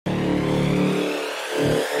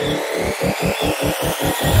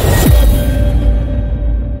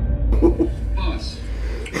Boss.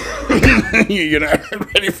 You're not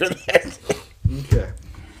ready for that. Okay.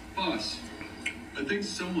 Boss, I think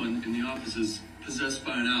someone in the office is possessed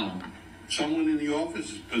by an owl. Someone in the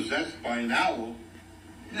office is possessed by an owl?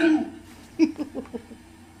 Yeah. Did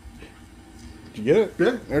you get it?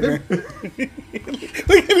 Yeah. Okay.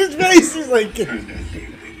 Look at his face. He's like...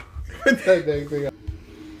 Put that dang thing up.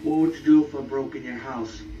 What would you do if I broke in your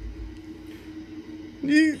house?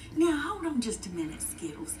 Now, hold on just a minute,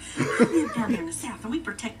 Skittles. I live down here in the South, and we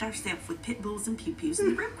protect ourselves with pit bulls and pew-pews.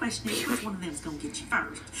 And the real question is, which one of them's going to get you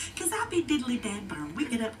first? Because I be diddly-dad burn. We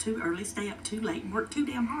get up too early, stay up too late, and work too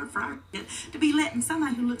damn hard for our shit to be letting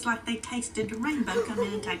somebody who looks like they tasted the rainbow come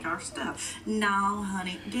in and take our stuff. No,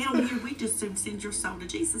 honey. Down here, we just soon send your soul to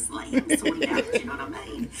Jesus and let him sort it out. You know what I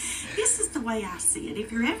mean? This is the way I see it.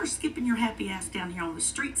 If you're ever skipping your happy ass down here on the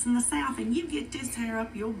streets in the South and you get this hair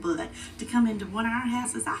up your butt to come into one of our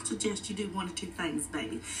houses, I suggest you do one of two things,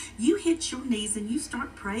 baby. You hit your knees and you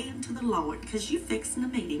start praying to the Lord because you fixing a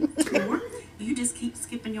meeting. Or you just keep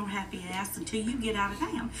skipping your happy ass until you get out of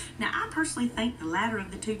town. Now, I personally think the latter of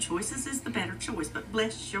the two choices is the better choice, but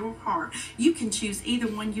bless your heart. You can choose either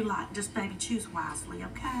one you like. Just, baby, choose wisely,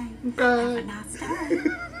 okay? Have a nice day.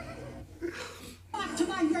 Talk to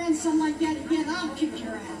my grandson like that again, I'll kick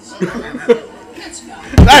your ass. Let's go.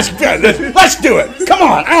 That's good. Let's do it. Come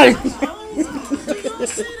on.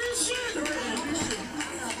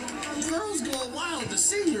 Girls Go Wild, the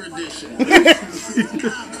senior edition.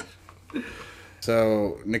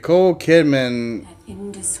 So, Nicole Kidman That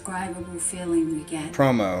indescribable feeling we get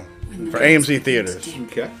promo when the for lights AMC begin to theaters. dim.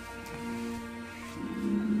 Okay.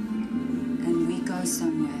 And we go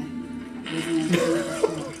somewhere we've never been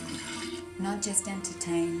before. Not just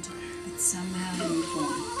entertained, but somehow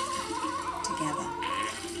reborn. Together.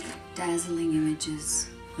 Dazzling images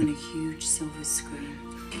on a huge silver screen.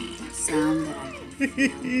 Sound that I can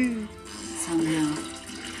feel. Somehow,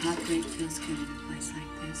 heartbreak feels good in a place like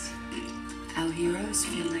this. Our heroes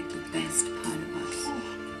feel like the best part of us.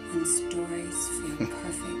 And stories feel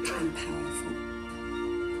perfect and powerful.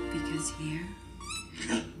 Because here,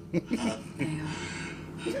 they are.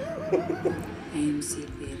 AMC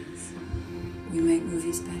Theaters. We make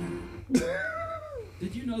movies better.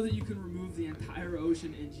 Did you know that you can remove the entire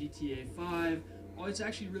ocean in GTA 5? Oh, it's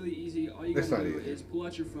actually really easy. All you gotta do is pull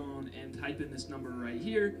out your phone and type in this number right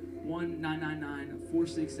here,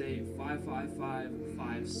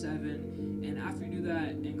 1-999-468-55557. And after you do that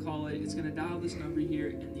and call it, it's gonna dial this number here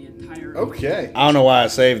and the entire ocean. I don't know why I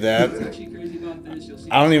saved that. What's actually crazy about this, you'll see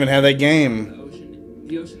I don't even have that game.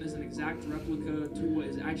 the ocean is an exact replica to what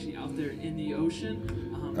is actually out there in the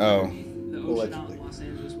ocean. Oh. The ocean out in Los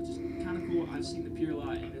Angeles, which is kind of cool. I've seen the pier a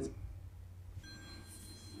lot, and it's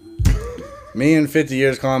Me in 50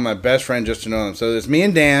 years calling my best friend just to know him. So it's me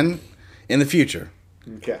and Dan in the future.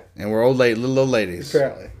 Okay. And we're little old ladies.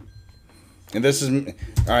 Apparently. And this is...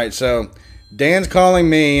 All right, so Dan's calling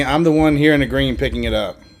me. I'm the one here in the green picking it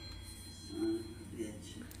up.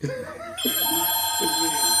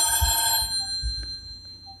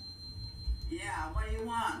 Yeah, what do you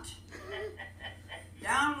want?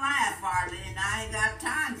 Don't laugh, Arlene. I ain't got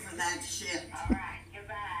time for that shit. All right,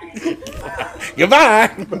 goodbye.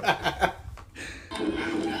 Goodbye.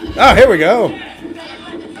 Oh, here we go.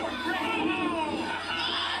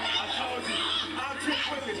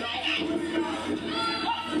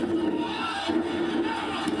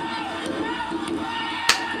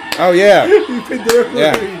 Oh, yeah. You picked the referee.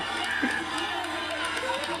 Yeah.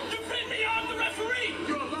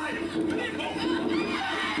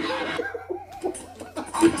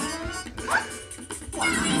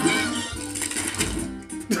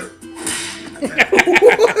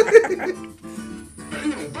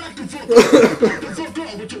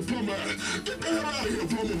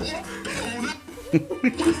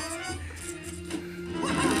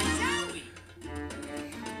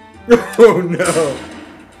 Oh no.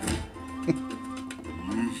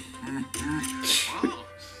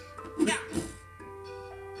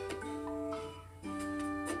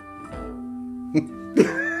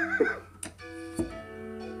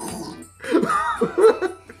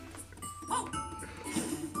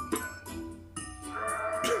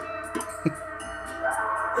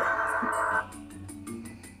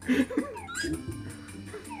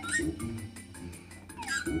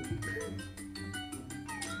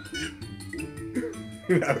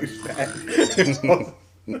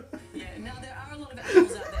 Yeah, now there are a lot of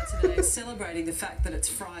animals out there today celebrating the fact that it's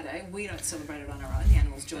Friday. We don't celebrate it on our own. The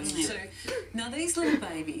animals join us too. Now these little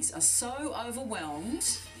babies are so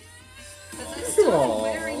overwhelmed But they started Aw.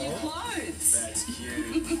 wearing your clothes. That's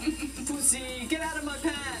cute. Pussy, get out of my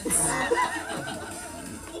pants.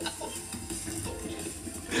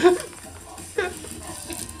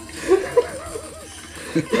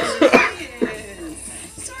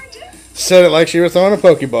 Sorry, Jeff. Said it like she was throwing a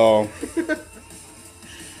Pokeball.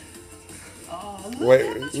 Oh, look Wait,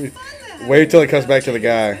 how much fun they're wait till it having comes back to the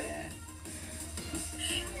guy. there.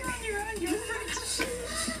 You're on your own, you're free.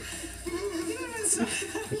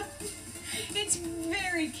 It's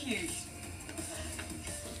very cute.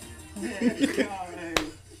 There you go.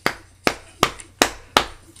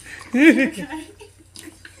 Okay.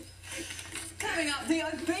 Coming up, the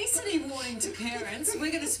obesity warning to parents.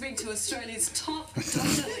 We're going to speak to Australia's top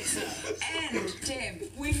Dr. Lisa and Deb.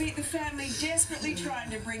 We meet the family desperately trying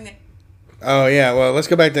to bring their... Oh yeah, well let's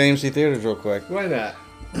go back to AMC theaters real quick. Why not?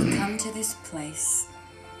 We come to this place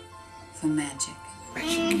for magic.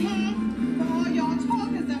 All y'all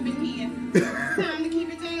talkers up in here. Time to keep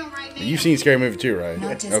it down right now. You've seen Scary Movie too, right?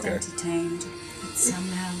 Not just Okay. entertained, but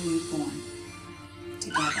somehow reborn.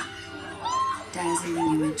 Together.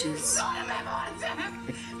 Dazzling images.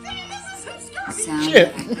 Sound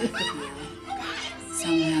Shit. that I can feel.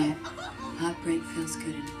 Somehow, heartbreak feels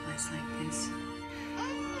good in a place like this.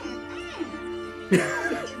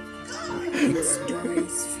 Its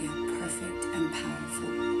stories feel perfect and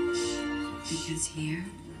powerful. Because here,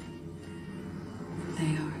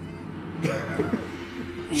 they are.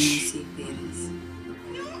 AMC Theaters.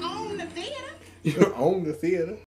 You own the theater. You own the theater.